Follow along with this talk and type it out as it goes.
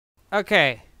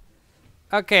Okay.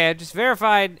 Okay, I just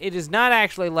verified it is not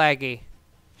actually laggy.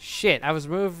 Shit, I was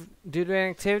removed due to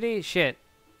inactivity? Shit.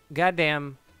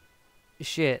 Goddamn.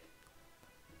 Shit.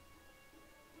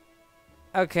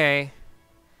 Okay.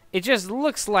 It just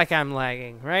looks like I'm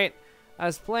lagging, right? I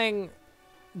was playing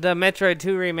the Metroid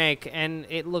 2 remake, and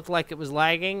it looked like it was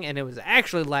lagging, and it was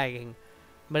actually lagging.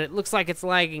 But it looks like it's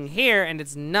lagging here, and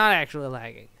it's not actually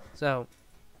lagging. So,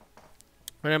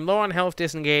 when I'm low on health,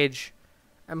 disengage.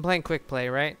 I'm playing quick play,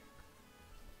 right?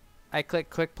 I click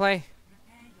quick play.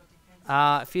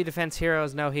 Few defense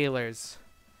heroes, no healers.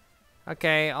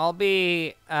 Okay, I'll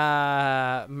be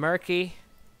murky.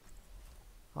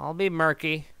 I'll be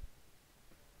murky.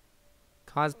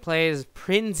 Cosplay as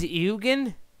Prince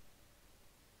Eugen?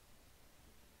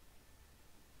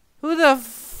 Who the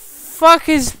fuck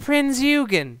is Prince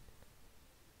Eugen?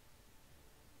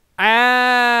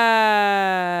 I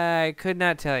could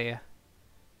not tell you.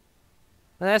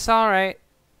 But that's alright.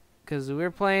 Because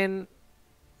we're playing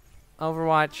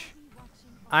Overwatch.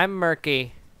 I'm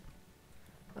murky.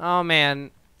 Oh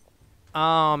man.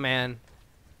 Oh man.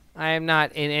 I am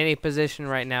not in any position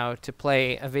right now to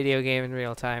play a video game in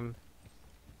real time.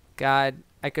 God,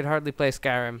 I could hardly play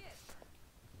Skyrim.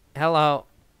 Hello.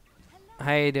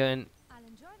 How you doing?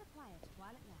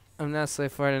 I'm not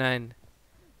Slave 49.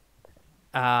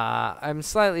 I'm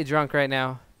slightly drunk right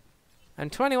now. I'm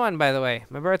 21, by the way.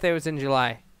 My birthday was in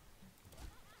July.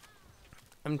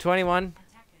 I'm 21.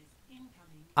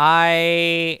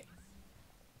 I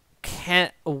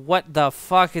can't... What the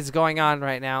fuck is going on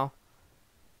right now?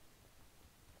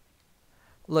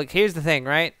 Look, here's the thing,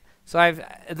 right? So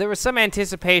there was some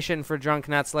anticipation for Drunk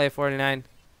Not Slave 49.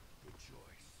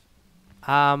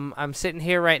 I'm sitting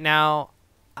here right now.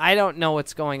 I don't know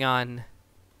what's going on.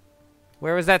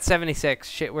 Where was that 76?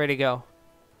 Shit, where'd he go?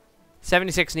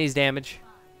 76 needs damage.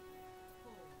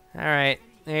 Alright,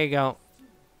 there you go.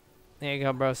 There you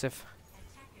go, Brosif.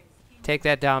 Take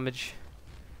that damage.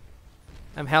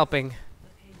 I'm helping.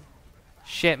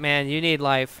 Shit, man, you need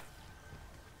life.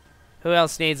 Who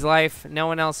else needs life? No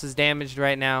one else is damaged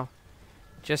right now.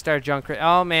 Just our Junkrat.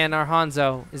 Oh, man, our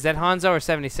Hanzo. Is that Hanzo or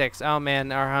 76? Oh,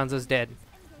 man, our Hanzo's dead.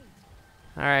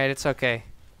 Alright, it's okay.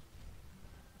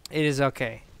 It is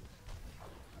okay.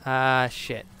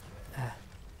 Shit.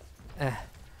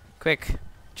 Quick.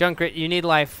 Junkrat, you need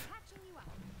life.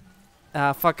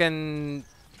 Fucking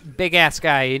big-ass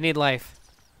guy, you need life.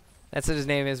 That's what his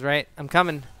name is, right? I'm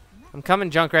coming. I'm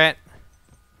coming, Junkrat.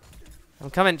 I'm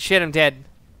coming. Shit, I'm dead.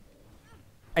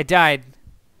 I died.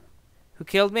 Who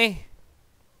killed me?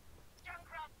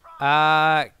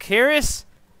 Kiris?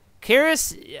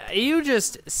 Kiris, you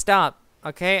just stop,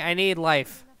 okay? I need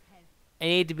life. I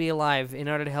need to be alive in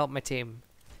order to help my team.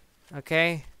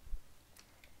 Okay?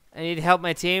 I need to help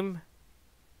my team.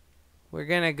 We're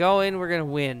gonna go in, we're gonna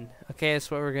win. Okay,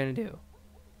 that's what we're gonna do.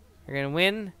 We're gonna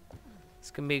win.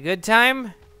 It's gonna be a good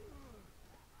time.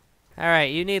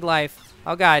 Alright, you need life.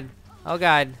 Oh god. Oh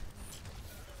god.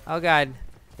 Oh god.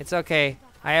 It's okay.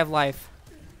 I have life.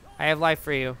 I have life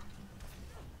for you.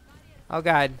 Oh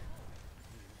god.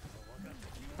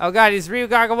 Oh god, he's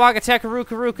Ryugargawaga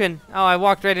Tekarukarukan. Oh, I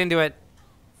walked right into it.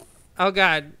 Oh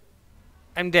god.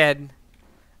 I'm dead.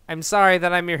 I'm sorry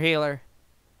that I'm your healer.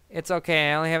 It's okay.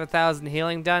 I only have 1,000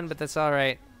 healing done, but that's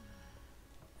alright.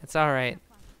 It's alright.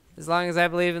 As long as I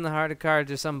believe in the heart of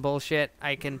cards or some bullshit,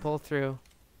 I can pull through.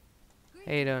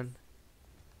 How you doing?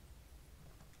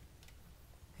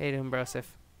 How you doing, Brosif?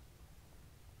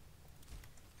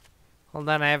 Hold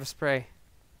on, I have a spray.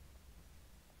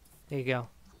 There you go.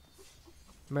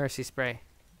 Mercy spray.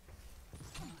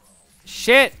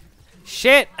 Shit!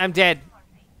 Shit! I'm dead.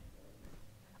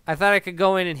 I thought I could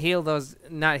go in and heal those,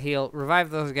 not heal, revive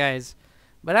those guys.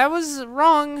 But I was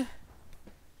wrong.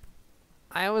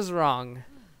 I was wrong.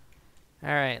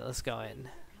 Alright, let's go in.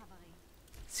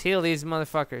 Let's heal these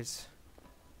motherfuckers.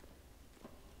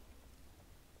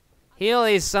 Heal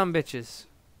these sumbitches.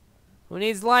 Who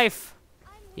needs life?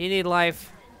 You need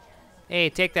life. Hey,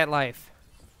 take that life.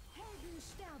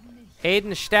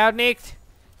 Hayden Staudnicht?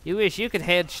 You wish you could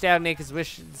head Staudnicht as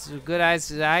wish as good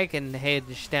eyes as I can head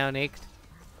Staudnicht.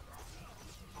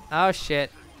 Oh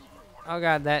shit. Oh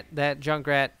god, that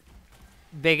Junkrat,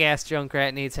 big ass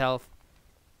Junkrat needs health.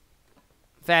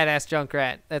 Fat ass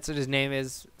Junkrat. That's what his name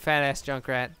is. Fat ass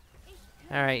Junkrat.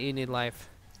 Alright, you need life.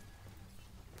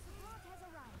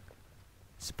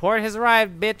 Support has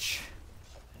arrived, bitch.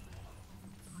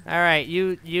 Alright,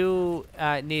 you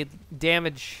need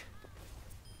damage.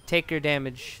 Take your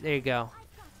damage. There you go.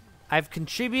 I've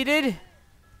contributed.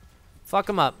 Fuck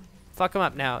him up. Fuck him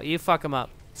up now. You fuck him up.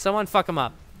 Someone fuck him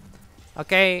up.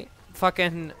 Okay?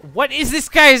 Fucking... What is this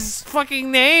guy's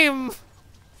fucking name?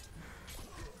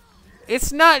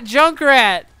 It's not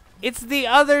Junkrat. It's the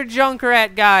other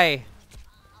Junkrat guy.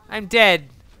 I'm dead.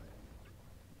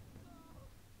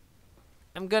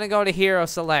 I'm gonna go to Hero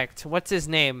Select. What's his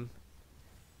name?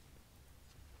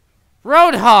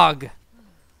 Roadhog!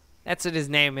 That's what his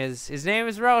name is. His name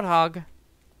is Roadhog.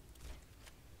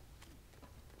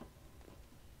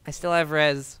 I still have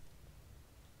res.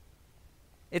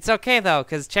 It's okay though,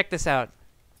 because check this out.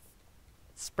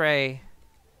 Spray.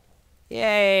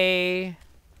 Yay!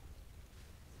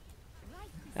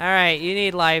 Alright, you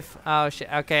need life. Oh shit.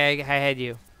 Okay, I had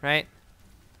you, right?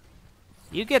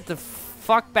 You get the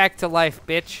fuck back to life,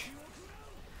 bitch.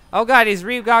 Oh god, he's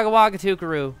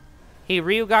Ryu-Gaga-Waga-Tukaru. He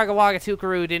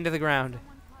Ryu-Gaga-Waga-Tukaru'd into the ground.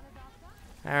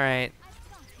 Alright.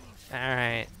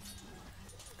 Alright.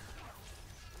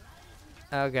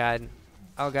 Oh god.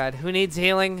 Oh god. Who needs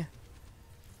healing?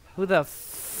 Who the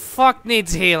fuck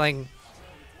needs healing?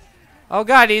 Oh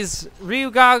god, he's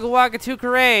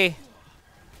Ryu-Gaga-Waga-Tukaru.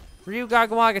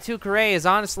 Ryu-Gaga-Waga-Tukaru is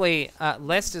honestly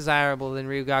less desirable than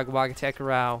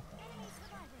Ryu-Gaga-Waga-Tekurao.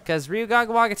 Because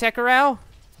Ryu-Gaga-Waga-Tekurao,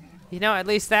 you know, at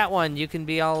least that one you can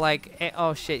be all like, eh,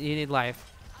 oh shit, you need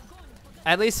life.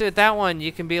 At least with that one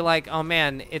you can be like, oh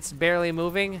man, it's barely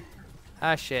moving.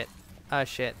 Ah shit. Ah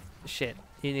shit. Shit.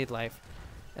 You need life.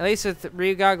 At least with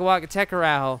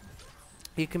Ryu-Gaga-Waga-Tekurao,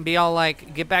 you can be all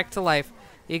like, get back to life.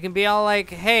 You can be all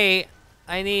like, hey,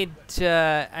 I need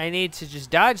to just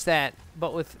dodge that.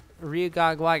 But with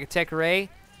Ryu-Gaga-Waga-Tekurau,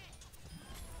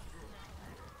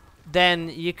 then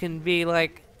you can be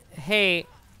like, hey,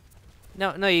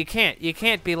 no, you can't. You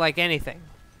can't be like anything.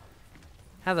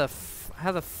 How the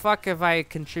fuck have I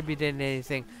contributed to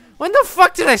anything? When the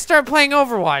fuck did I start playing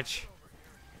Overwatch?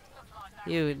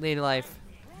 You need life.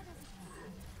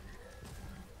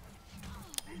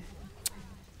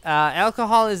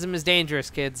 Alcoholism is dangerous,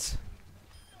 kids.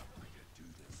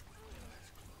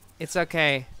 It's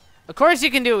okay. Of course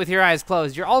you can do it with your eyes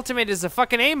closed. Your ultimate is a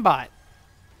fucking aimbot.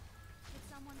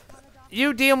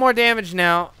 You deal more damage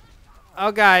now.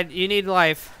 Oh god, you need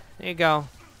life. There you go.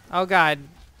 Oh god.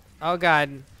 Oh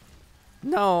god.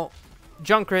 No.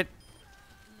 Junkrat.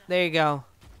 There you go.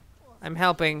 I'm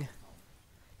helping.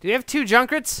 Do we have 2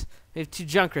 Junkrats? We have 2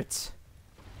 Junkrats.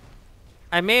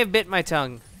 I may have bit my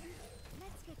tongue.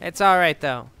 It's alright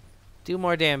though. Do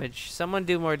more damage. Someone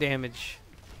do more damage.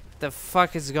 What the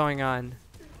fuck is going on?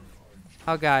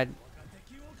 Oh god.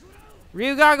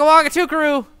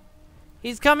 Ryu-Gaga-Waga-Tukaru!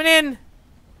 He's coming in!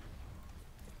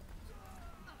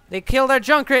 They killed our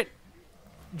Junkrat.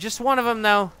 Just one of them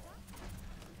though.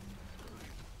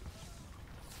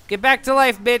 Get back to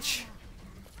life, bitch.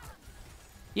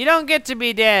 You don't get to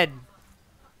be dead.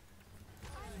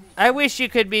 I wish you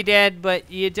could be dead,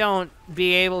 but you don't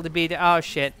be able to be oh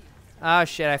shit. Oh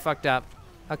shit, I fucked up.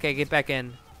 Okay, get back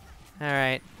in.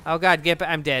 Alright. Oh god,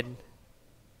 I'm dead.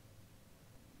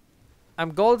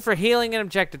 I'm gold for healing and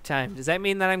objective time. Does that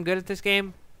mean that I'm good at this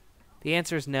game? The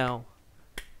answer is no.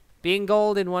 Being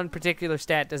gold in one particular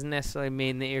stat doesn't necessarily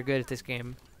mean that you're good at this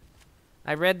game.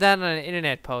 I read that on an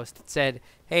internet post. It said,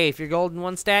 hey, if you're gold in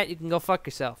one stat, you can go fuck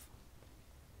yourself.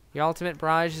 Your ultimate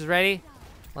barrage is ready?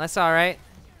 Well, that's alright.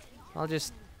 I'll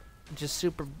just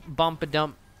super bump and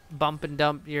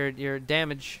dump your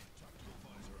damage.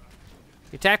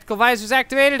 Your tactical visor's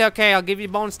activated? Okay, I'll give you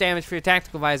bonus damage for your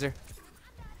tactical visor.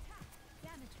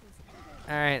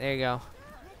 Alright, there you go.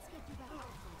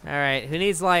 Alright, who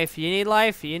needs life? You need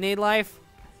life? You need life?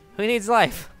 Who needs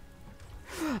life?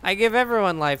 I give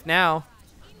everyone life now.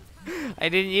 I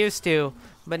didn't used to,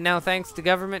 but now thanks to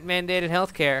government mandated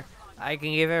healthcare, I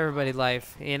can give everybody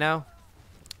life, you know?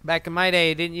 Back in my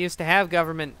day, I didn't used to have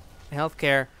government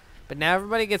healthcare, but now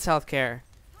everybody gets healthcare.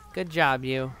 Good job,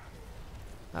 you.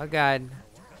 Oh god.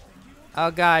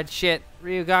 Oh god, shit.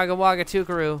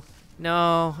 Ryu-Gaga-Waga-Tukaru.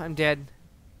 No, I'm dead.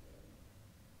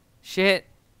 Shit.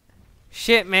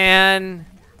 Shit, man.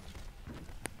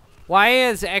 Why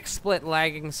is XSplit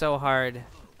lagging so hard?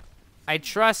 I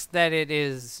trust that it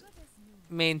is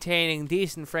maintaining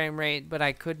decent frame rate, but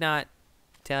I could not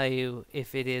tell you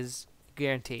if it is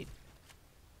guaranteed.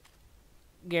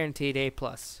 Guaranteed A+.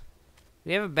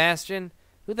 We have a Bastion.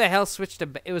 Who the hell switched to...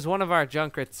 It was one of our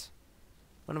Junkrats.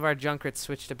 One of our Junkrats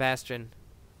switched to Bastion.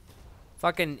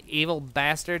 Fucking evil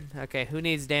bastard. Okay, who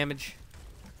needs damage?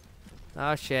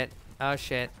 Oh shit. Oh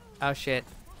shit. Oh shit.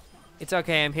 It's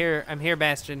okay, I'm here. I'm here,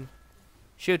 Bastion.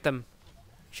 Shoot them.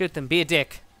 Shoot them. Be a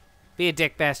dick. Be a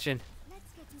dick, Bastion.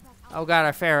 Oh god,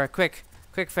 our Pharah. Quick.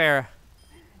 Quick, Pharah.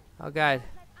 Oh god.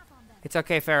 It's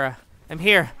okay, Pharah. I'm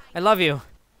here. I love you.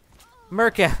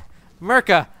 Merca.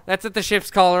 Merca. That's what the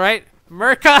ship's called, right?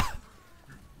 Merca.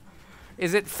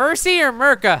 Is it Fursey or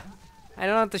Merca? I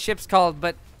don't know what the ship's called,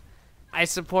 but I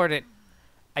support it.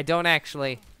 I don't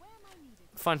actually.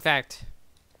 Fun fact.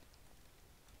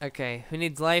 Okay, who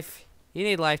needs life? You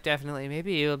need life, definitely.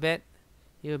 Maybe you a bit.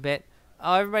 You a bit.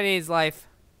 Oh, everybody needs life.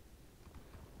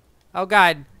 Oh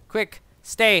God, quick,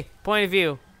 stay. Point of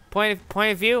view. Point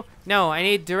of view? No, I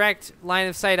need direct line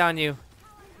of sight on you.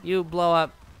 You blow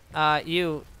up.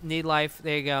 You need life.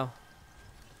 There you go.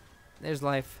 There's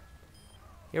life.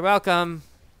 You're welcome,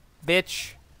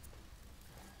 bitch.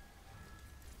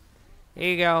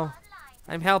 Here you go.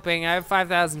 I'm helping. I have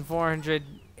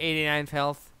 5,489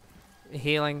 health.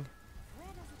 Healing.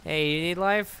 Hey, you need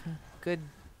life? Good.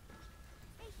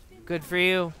 Good for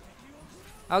you.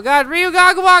 Oh God, Ryu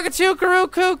Gaga Waka Chukaru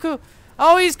Cuckoo.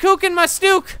 Oh, he's kooking my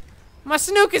snook. My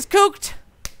snook is kooked.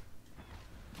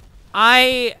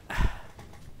 I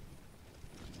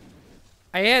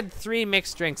had 3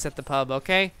 mixed drinks at the pub,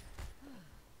 okay?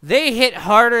 They hit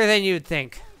harder than you'd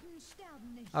think.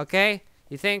 Okay?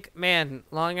 You think, man,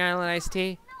 Long Island iced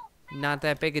tea? Not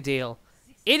that big a deal.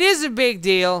 It is a big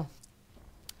deal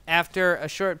after a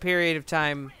short period of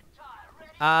time.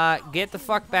 Get the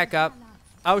fuck back up.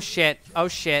 Oh shit. Oh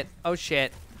shit. Oh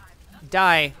shit.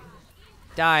 Die.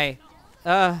 Die.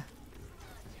 I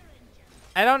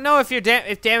don't know if your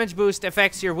if damage boost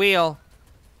affects your wheel.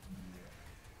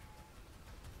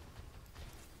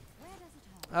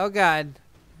 Oh God.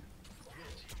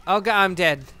 Oh God, I'm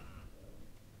dead.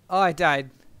 Oh, I died.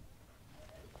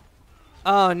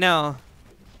 Oh no.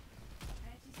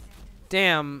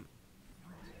 Damn.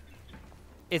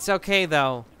 It's okay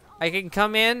though. I can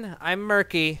come in. I'm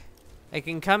murky. I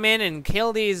can come in and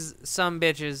kill these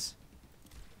sumbitches.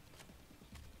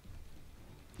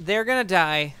 They're gonna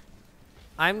die.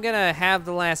 I'm gonna have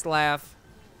the last laugh.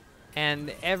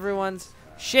 And everyone's...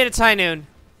 Shit, it's high noon.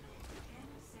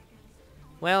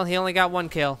 Well, he only got 1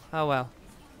 kill. Oh well.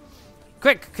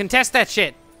 Quick, contest that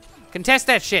shit. Contest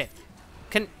that shit.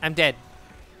 I'm dead.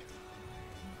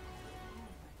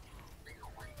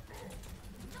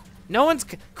 No one's...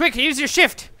 Quick, use your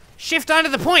shift. Shift onto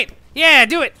the point. Yeah,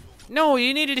 do it. No,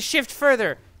 you needed to shift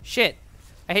further. Shit.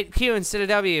 I hit Q instead of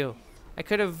W. I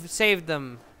could have saved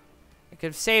them. I could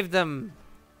have saved them.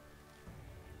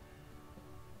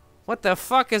 What the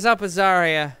fuck is up with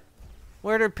Zarya?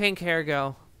 Where'd her pink hair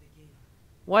go?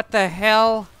 What the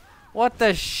hell? What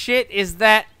the shit is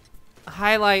that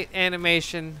highlight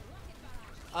animation?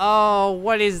 Oh,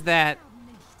 what is that?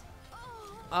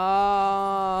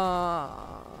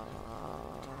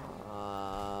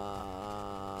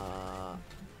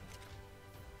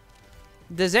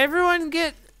 Does everyone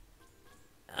get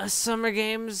a Summer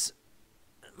Games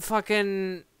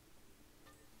fucking...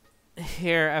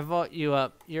 Here, I vote you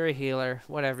up. You're a healer.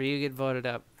 Whatever, you get voted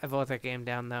up. I vote that game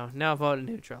down, though. No, I voted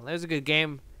neutral. It was a good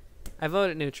game. I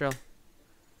voted neutral.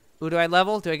 Who do I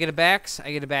level? Do I get a Bax?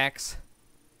 I get a Bax.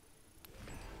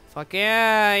 Fuck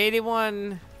yeah,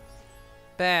 81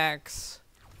 Bax.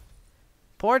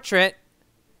 Portrait.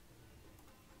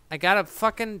 I got a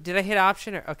fucking... Did I hit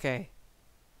option or... Okay.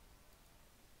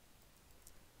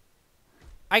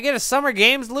 I get a Summer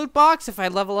Games loot box if I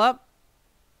level up?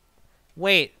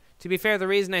 Wait. To be fair, the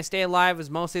reason I stay alive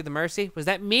was mostly the Mercy. Was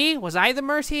that me? Was I the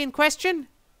Mercy in question?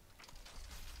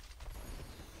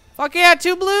 Fuck yeah,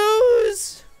 2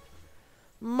 blues!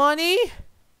 Money?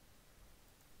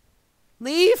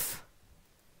 Leaf?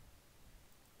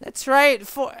 That's right.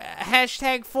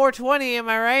 Hashtag 420, am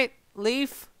I right?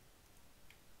 Leaf?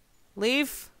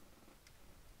 Leaf?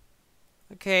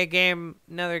 Okay, game.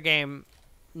 Another game.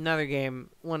 Another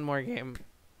game. One more game.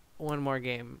 One more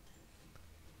game.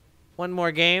 One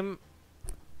more game.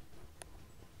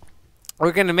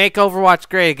 We're gonna make Overwatch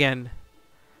great again.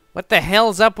 What the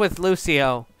hell's up with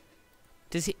Lucio?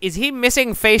 Is he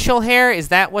missing facial hair? Is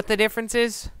that what the difference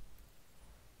is?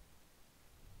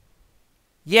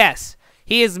 Yes.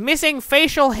 He is missing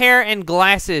facial hair and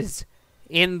glasses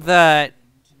in the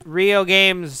Rio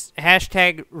Games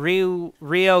hashtag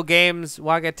Rio Games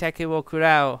Wagateki wo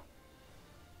Kurao.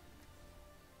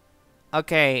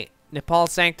 Okay, Nepal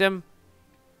Sanctum.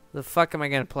 The fuck am I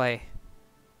gonna play?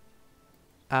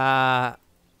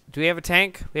 Do we have a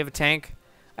tank? We have a tank.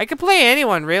 I could play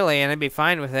anyone really, and I'd be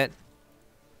fine with it.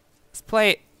 Let's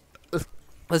play.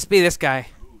 Let's be this guy.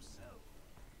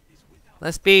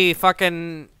 Let's be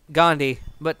fucking Gandhi,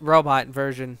 but robot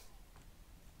version.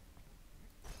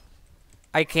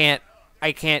 I can't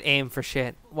aim for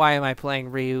shit. Why am I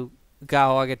playing Ryu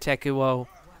Gawaga Tekuo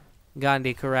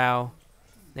Gandhi Kurao?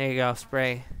 There you go,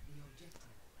 spray.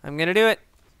 I'm gonna do it.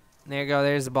 There you go,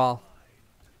 there's the ball.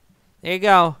 There you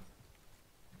go.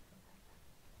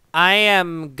 I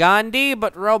am Gandhi,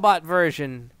 but robot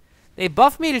version. They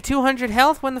buffed me to 200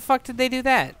 health? When the fuck did they do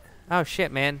that? Oh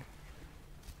shit, man.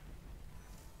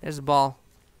 There's the ball.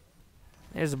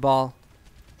 There's a ball.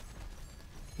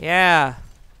 Yeah.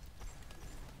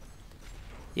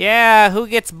 Yeah, who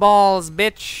gets balls,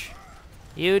 bitch?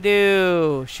 You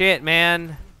do. Shit,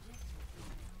 man.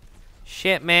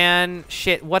 Shit, man.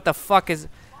 Shit, what the fuck is...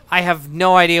 I have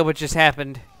no idea what just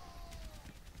happened.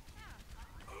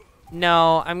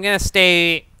 No, I'm gonna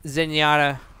stay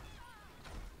Zenyatta.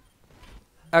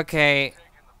 Okay.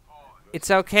 It's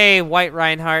okay, White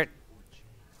Reinhardt.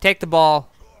 Take the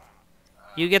ball.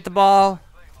 You get the ball.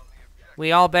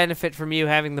 We all benefit from you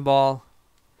having the ball.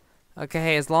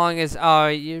 Okay, as long as... Oh,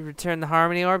 you return the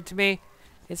Harmony Orb to me?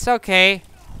 It's okay.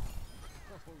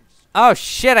 Oh,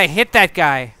 shit, I hit that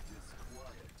guy.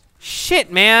 Shit,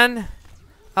 man.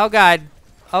 Oh, God.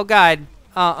 Oh, God.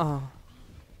 Uh-oh.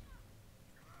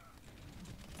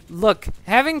 Look,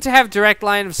 having to have direct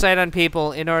line of sight on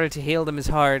people in order to heal them is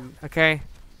hard, okay?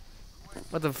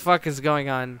 What the fuck is going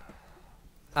on?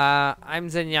 I'm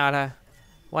Zenyatta.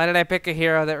 Why did I pick a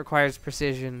hero that requires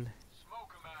precision?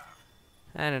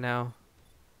 I don't know.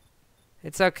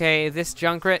 It's okay. This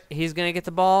Junkrat, he's gonna get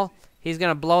the ball. He's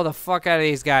gonna blow the fuck out of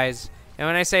these guys. And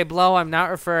when I say blow, I'm not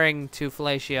referring to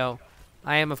fellatio.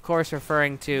 I am, of course,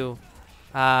 referring to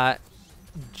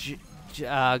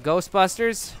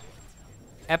Ghostbusters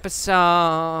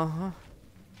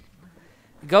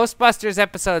Ghostbusters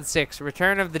Episode 6,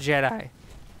 Return of the Jedi.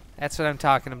 That's what I'm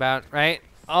talking about, right?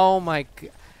 Oh my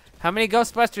god. How many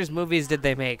Ghostbusters movies did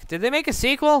they make? Did they make a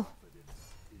sequel?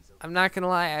 I'm not gonna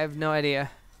lie, I have no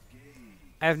idea.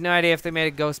 I have no idea if they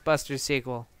made a Ghostbusters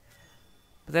sequel.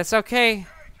 But that's okay.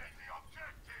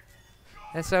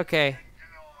 That's okay.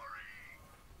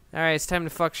 Alright, it's time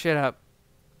to fuck shit up.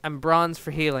 I'm bronze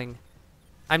for healing.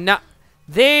 I'm not...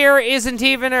 There isn't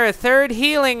even a third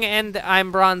healing, and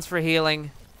I'm bronze for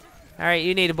healing. Alright,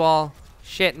 you need a ball.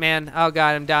 Shit, man. Oh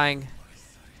god, I'm dying.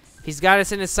 He's got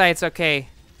us in his sights, okay.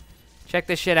 Check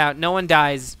this shit out. No one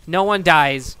dies. No one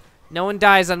dies. No one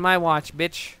dies on my watch,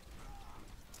 bitch.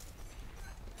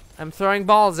 I'm throwing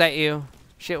balls at you.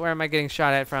 Shit, where am I getting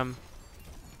shot at from?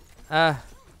 I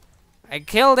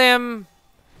killed him.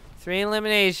 3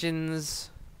 eliminations.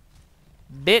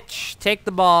 Bitch, take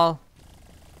the ball.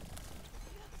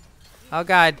 Oh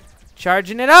god.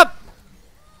 Charging it up.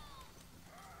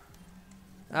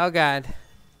 Oh god.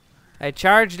 I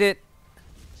charged it.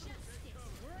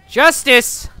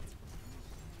 Justice!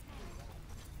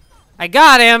 I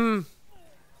got him!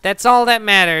 That's all that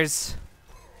matters.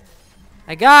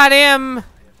 I got him!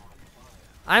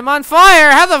 I'm on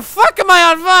fire! How the fuck am I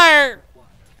on fire?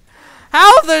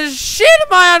 How the shit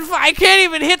am I on fire? I can't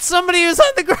even hit somebody who's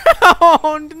on the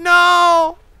ground!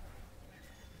 No!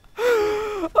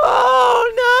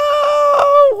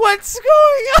 Oh no! What's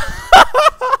going on?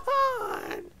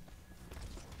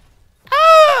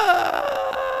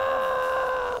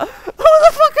 Who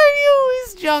the fuck are you?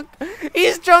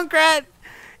 He's Junkrat.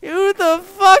 Who the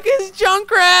fuck is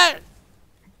Junkrat?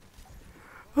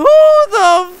 Who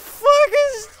the fuck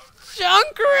is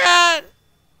Junkrat?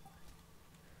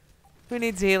 Who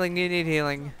needs healing? You need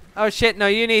healing. Oh shit, no,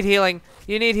 you need healing.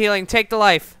 You need healing. Take the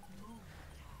life.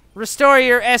 Restore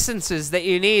your essences that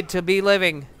you need to be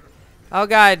living. Oh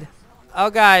god. Oh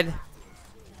god.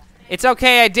 It's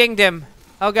okay, I dinged him.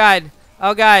 Oh god.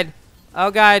 Oh god.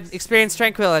 Oh god. Experience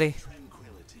tranquility.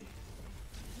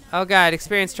 Oh god,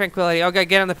 experience tranquility. Oh god,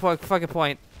 get on the fucking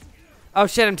point. Oh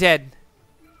shit, I'm dead.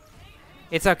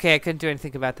 It's okay, I couldn't do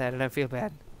anything about that, and I feel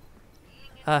bad.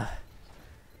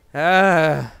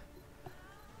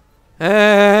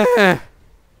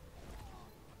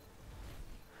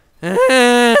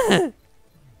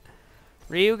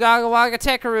 Ryu Gaga Waga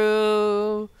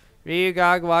Tekaru. Ryu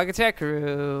Gaga Waga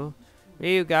Tekaru.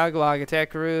 Ryu Gaga Waga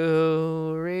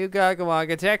Tekaru. Ryu Gaga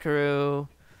Waga Tekaru.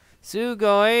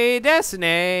 Sugoi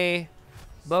Desune.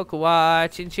 Bokuwa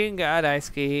Chinchinga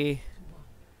Daisuki.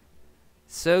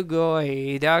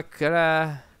 Sugoi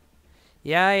Dakara.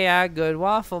 Yeah, good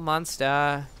waffle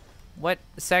monster. What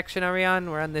section are we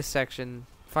on? We're on this section.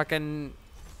 Fucking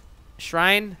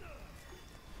shrine?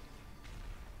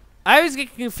 I always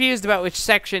get confused about which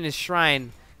section is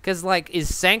shrine. Cause like,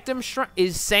 is Sanctum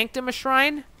a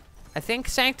shrine? I think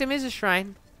Sanctum is a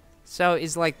shrine. So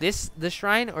is like this the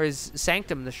shrine, or is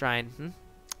Sanctum the shrine?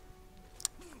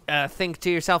 Think to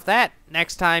yourself that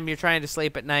next time you're trying to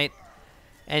sleep at night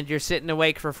and you're sitting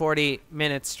awake for 40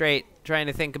 minutes straight trying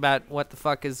to think about what the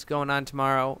fuck is going on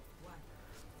tomorrow.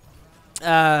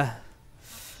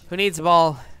 Who needs the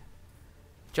ball?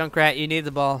 Junkrat, you need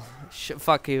the ball.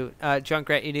 Fuck you.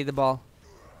 Junkrat, you need the ball.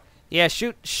 Yeah,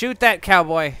 shoot that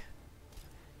cowboy.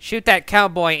 Shoot that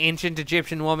cowboy, ancient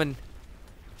Egyptian woman.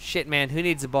 Shit, man, who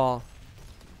needs the ball?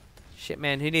 Shit,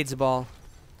 man, who needs the ball?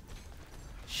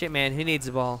 Shit, man, who needs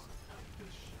the ball?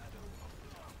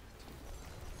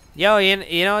 Yo,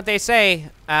 you know what they say?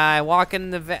 I walk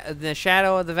in the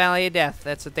shadow of the valley of death.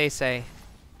 That's what they say.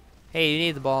 Hey, you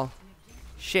need the ball.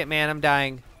 Shit, man, I'm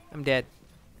dying. I'm dead.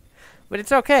 But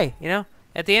it's okay, you know?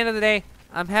 At the end of the day,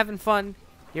 I'm having fun.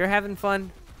 You're having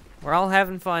fun. We're all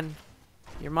having fun.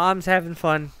 Your mom's having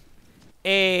fun.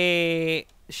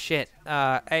 Shit.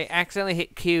 I accidentally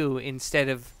hit Q instead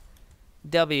of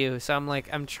W. So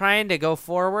I'm trying to go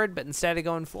forward, but instead of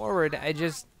going forward, I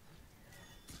just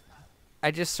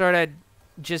sort of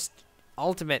just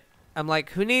ultimate. I'm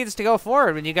like, who needs to go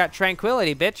forward when you got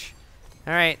tranquility, bitch?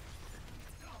 All right.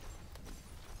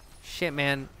 Shit,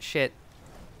 man. Shit.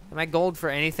 Am I gold for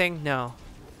anything? No.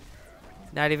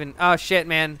 Not even. Oh, shit,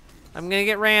 man. I'm going to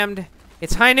get rammed.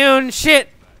 It's high noon. Shit.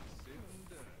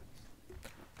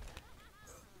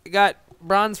 I got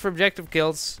bronze for objective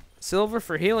kills. Silver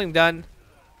for healing done.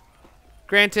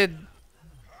 Granted.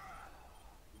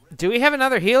 Do we have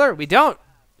another healer? We don't.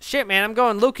 Shit, man. I'm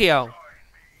going Lucio.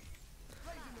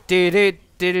 Shit.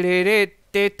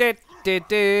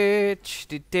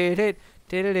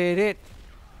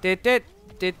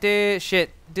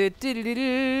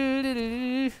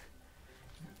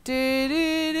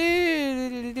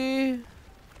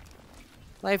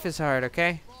 Life is hard,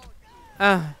 okay?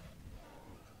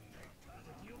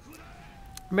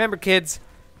 Remember, kids,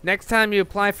 next time you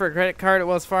apply for a credit card at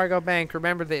Wells Fargo Bank,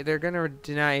 remember that they're going to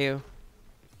deny you.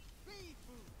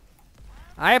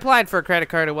 I applied for a credit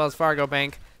card at Wells Fargo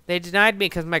Bank. They denied me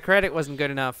because my credit wasn't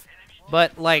good enough.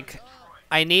 But, like,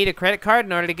 I need a credit card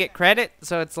in order to get credit,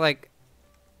 so it's like,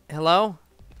 hello?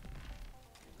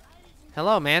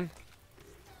 Hello, man.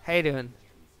 How you doing?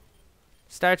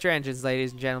 Start your engines,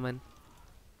 ladies and gentlemen.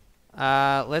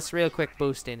 Let's real quick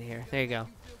boost in here. There you go.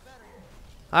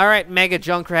 Alright, Mega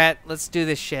Junkrat. Let's do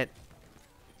this shit.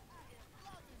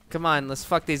 Come on, let's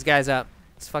fuck these guys up.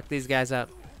 Let's fuck these guys up.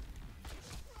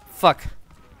 Fuck.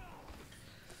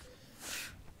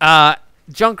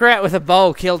 Junkrat with a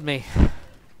bow killed me.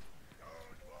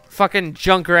 Fucking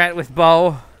Junkrat with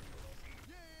bow.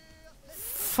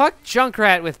 Fuck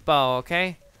Junkrat with bow,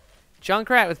 okay?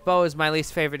 Junkrat with bow is my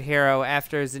least favorite hero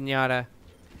after Zenyatta.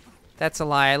 That's a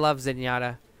lie. I love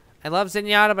Zenyatta. I love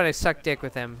Zenyatta, but I suck dick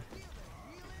with him.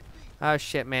 Oh,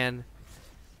 shit, man.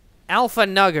 Alpha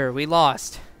Nugger. We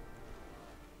lost.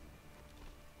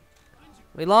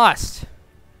 We lost.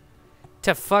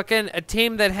 To fucking a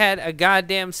team that had a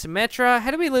goddamn Symmetra.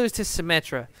 How do we lose to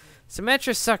Symmetra?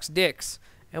 Symmetra sucks dicks.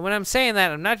 And when I'm saying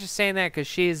that, I'm not just saying that because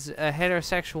she's a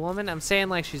heterosexual woman. I'm saying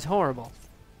like she's horrible.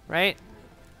 Right?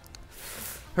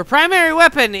 Her primary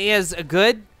weapon is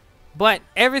good, but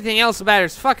everything else about her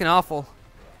is fucking awful.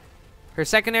 Her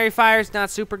secondary fire is not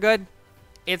super good.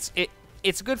 It's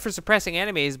good for suppressing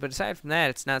enemies, but aside from that,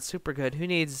 it's not super good. Who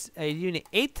needs a unit?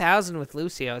 8,000 with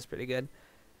Lucio is pretty good.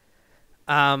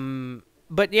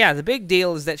 But yeah, the big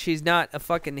deal is that she's not a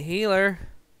fucking healer.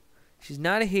 She's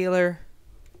not a healer.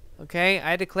 Okay,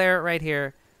 I declare it right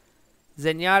here.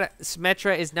 Zenyatta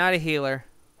Symmetra is not a healer.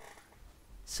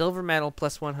 Silver medal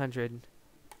plus 100.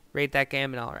 Rate that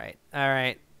game and all right. All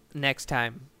right, next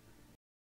time.